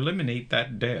reduce or eliminate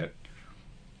that debt,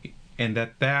 and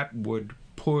that would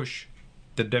push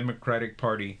the Democratic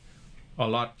Party a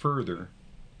lot further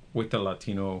with the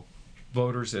Latino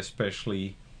voters,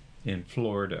 especially in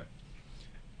Florida.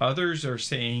 Others are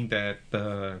saying that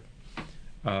the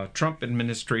Trump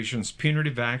administration's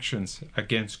punitive actions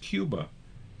against Cuba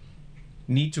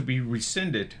need to be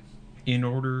rescinded in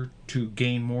order to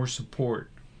gain more support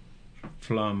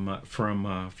from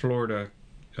Florida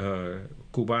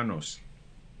Cubanos.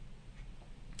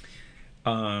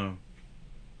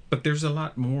 But there's a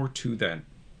lot more to that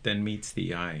than meets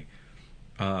the eye.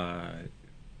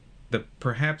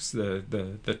 Perhaps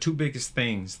the two biggest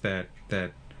things that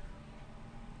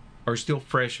are still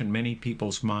fresh in many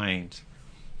people's minds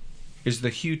is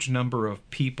the huge number of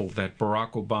people that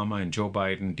Barack Obama and Joe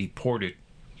Biden deported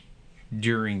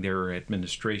during their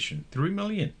administration. 3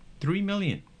 million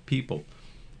people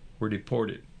were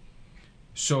deported.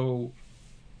 So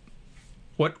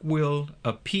what will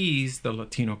appease the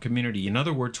Latino community? In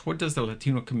other words, what does the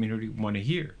Latino community want to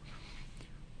hear?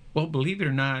 Well, believe it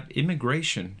or not,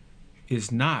 immigration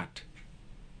is not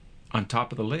on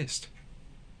top of the list.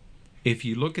 If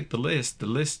you look at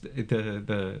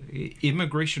the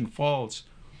immigration falls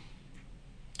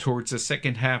towards the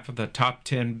second half of the top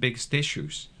 10 biggest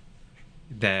issues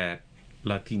that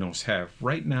Latinos have.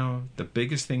 Right now, the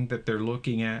biggest thing that they're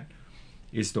looking at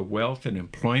is the wealth and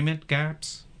employment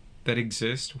gaps that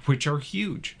exist, which are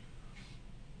huge.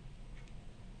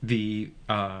 The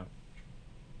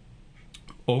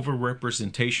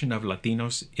overrepresentation of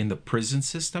Latinos in the prison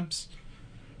systems.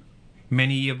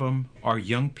 Many of them are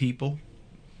young people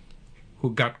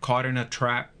who got caught in a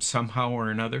trap somehow or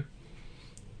another.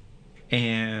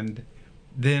 And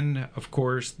then, of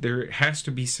course, there has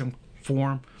to be some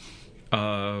form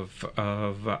of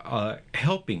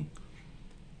helping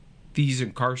these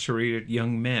incarcerated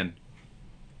young men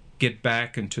get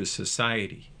back into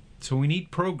society. So we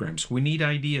need programs, we need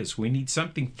ideas, we need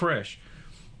something fresh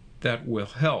that will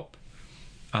help.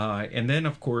 And then,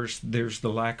 of course, there's the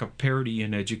lack of parity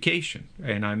in education.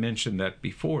 And I mentioned that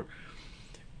before.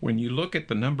 When you look at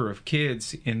the number of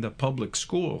kids in the public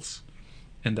schools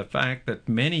and the fact that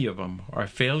many of them are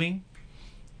failing,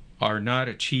 are not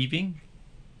achieving,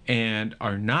 and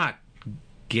are not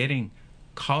getting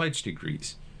college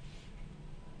degrees,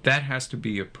 that has to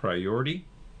be a priority.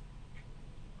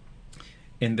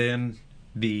 And then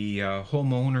the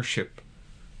home ownership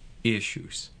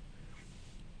issues.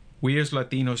 We as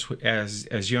Latinos,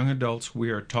 as young adults, we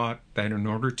are taught that in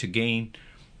order to gain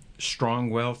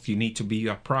strong wealth, you need to be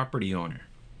a property owner.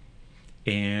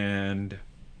 And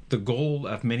the goal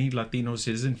of many Latinos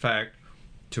is, in fact,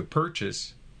 to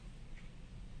purchase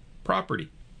property.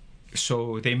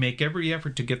 So they make every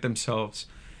effort to get themselves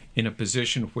in a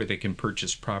position where they can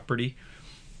purchase property.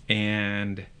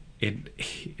 And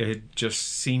it just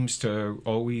seems to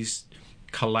always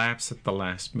collapse at the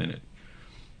last minute.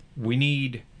 We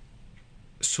need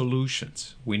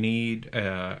solutions. We need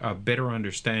a better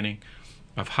understanding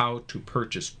of how to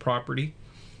purchase property,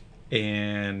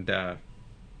 and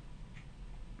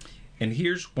And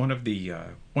here's one of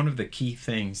the key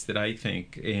things that I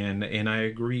think, and I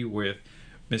agree with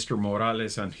Mr.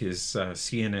 Morales on his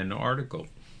CNN article,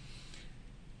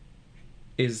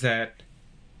 is that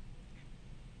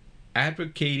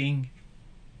advocating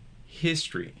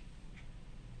history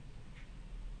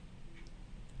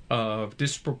of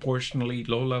disproportionately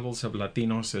low levels of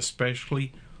Latinos,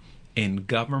 especially in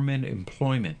government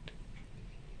employment,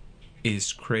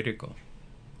 is critical.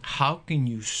 How can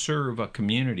you serve a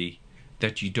community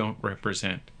that you don't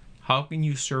represent? How can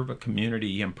you serve a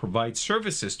community and provide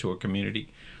services to a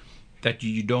community that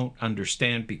you don't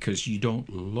understand because you don't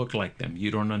look like them?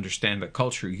 You don't understand the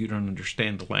culture. You don't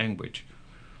understand the language.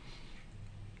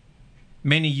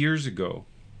 Many years ago,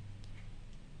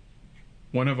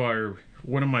 one of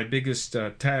my biggest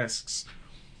tasks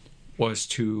was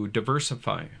to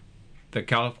diversify the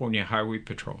California Highway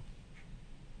Patrol.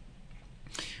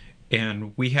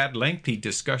 And we had lengthy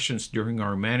discussions during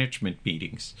our management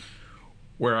meetings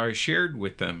where I shared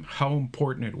with them how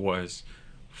important it was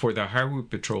for the Highway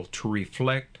Patrol to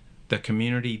reflect the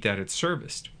community that it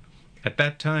serviced. At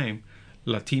that time,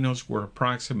 Latinos were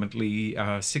approximately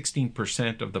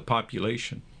 16% of the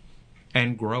population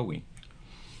and growing.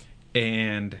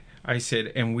 And I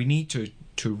said, and we need to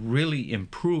really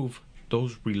improve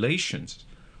those relations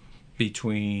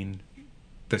between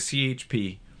the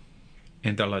CHP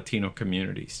and the Latino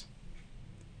communities.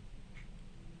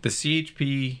 The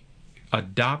CHP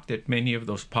adopted many of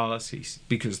those policies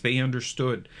because they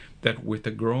understood that with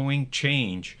the growing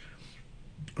change,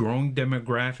 growing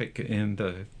demographic in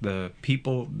the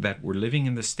people that were living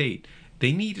in the state,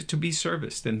 they needed to be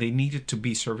serviced, and they needed to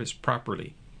be serviced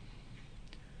properly.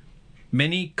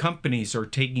 Many companies are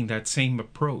taking that same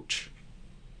approach,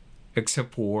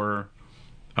 except for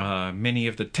many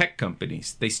of the tech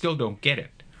companies. They still don't get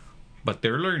it, but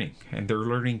they're learning, and they're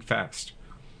learning fast.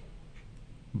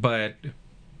 But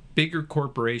bigger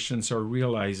corporations are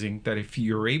realizing that if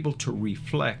you're able to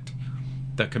reflect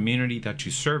the community that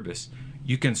you service,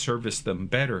 you can service them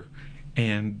better,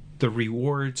 and the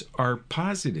rewards are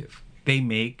positive.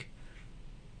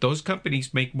 Those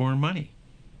companies make more money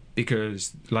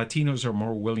because Latinos are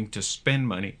more willing to spend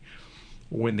money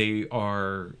when they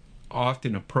are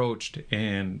often approached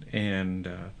and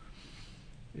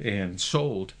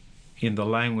sold in the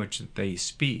language that they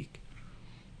speak.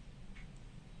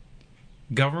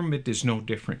 Government is no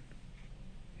different.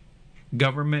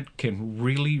 Government can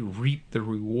really reap the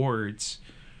rewards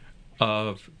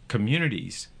of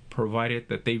communities, provided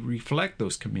that they reflect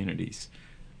those communities,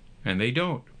 and they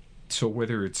don't. So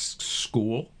whether it's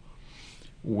school,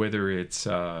 whether it's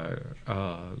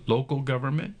local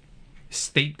government,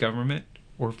 state government,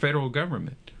 or federal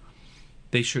government,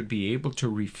 they should be able to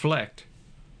reflect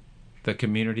the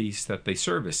communities that they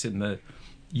service. In the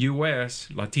U.S.,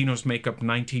 Latinos make up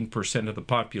 19% of the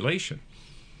population.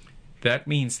 That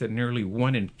means that nearly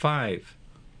 1 in 5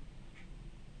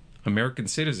 American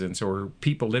citizens or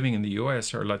people living in the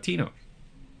U.S. are Latino.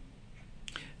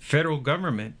 Federal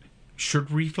government should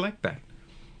reflect that.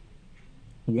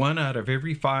 1 out of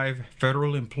every 5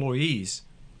 federal employees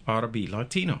ought to be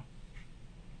Latino.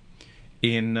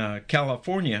 In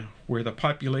California, where the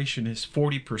population is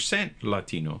 40%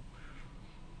 Latino,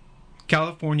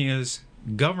 California's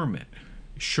government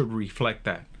should reflect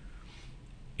that.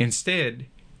 Instead,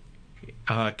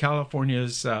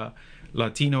 California's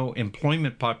Latino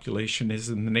employment population is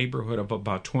in the neighborhood of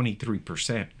about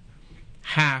 23%,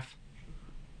 half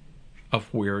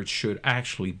of where it should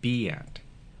actually be at.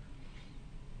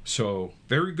 So,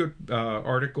 very good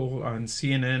article on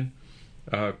CNN.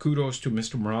 Kudos to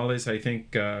Mr. Morales. I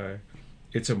think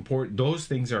it's important. Those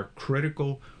things are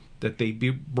critical that they be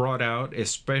brought out,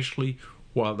 especially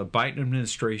while the Biden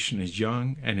administration is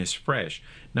young and is fresh.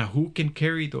 Now, who can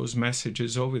carry those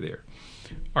messages over there?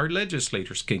 Our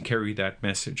legislators can carry that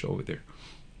message over there.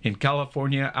 In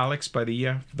California, Alex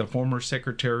Padilla, the former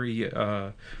Secretary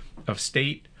of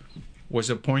State,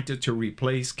 was appointed to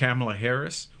replace Kamala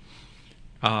Harris.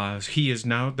 He is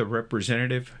now the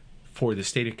representative for the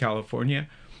state of California.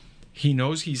 He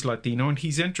knows he's Latino, and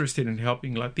he's interested in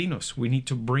helping Latinos. We need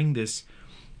to bring this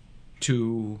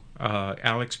to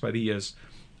Alex Padilla's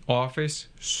office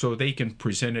so they can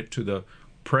present it to the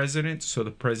president, so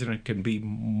the president can be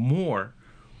more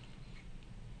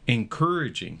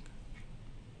encouraging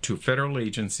to federal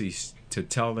agencies to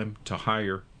tell them to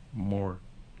hire more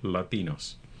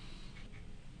Latinos.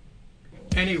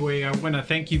 Anyway, I want to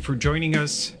thank you for joining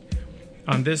us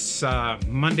on this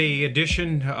Monday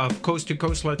edition of Coast to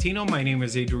Coast Latino. My name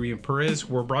is Adrian Perez.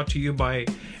 We're brought to you by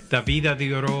the Vida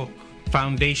de Oro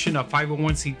Foundation, a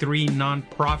 501c3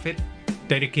 nonprofit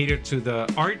dedicated to the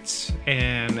arts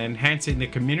and enhancing the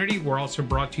community. We're also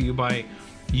brought to you by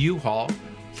U-Haul.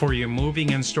 For your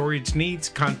moving and storage needs,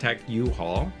 contact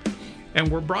U-Haul.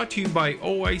 And we're brought to you by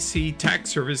OIC Tax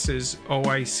Services.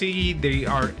 OIC, they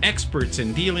are experts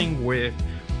in dealing with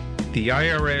the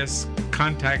IRS.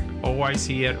 Contact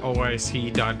OIC at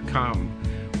oic.com.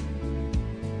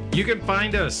 You can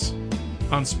find us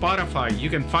on Spotify. You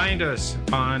can find us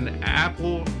on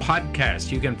Apple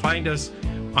Podcasts. You can find us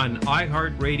on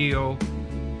iHeartRadio.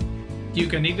 You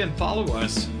can even follow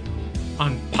us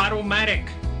on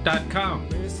Podomatic.com.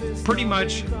 Pretty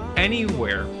much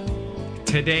anywhere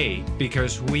today,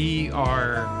 because we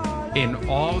are in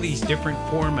all these different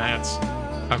formats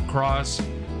across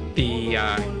the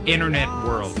internet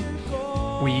world.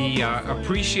 We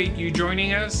appreciate you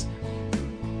joining us.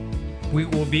 We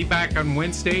will be back on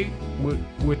Wednesday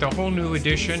with a whole new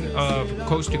edition of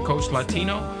Coast to Coast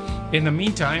Latino. In the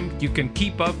meantime, you can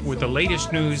keep up with the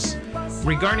latest news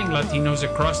regarding Latinos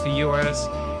across the U.S.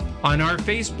 on our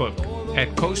Facebook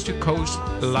at Coast to Coast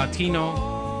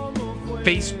Latino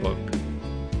Facebook.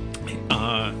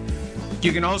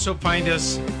 You can also find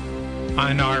us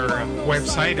on our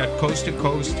website at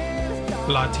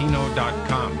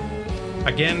coasttocoastlatino.com.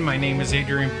 Again, my name is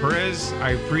Adrian Perez. I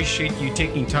appreciate you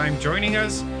taking time joining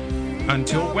us.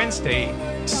 Until Wednesday,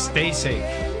 stay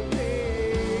safe.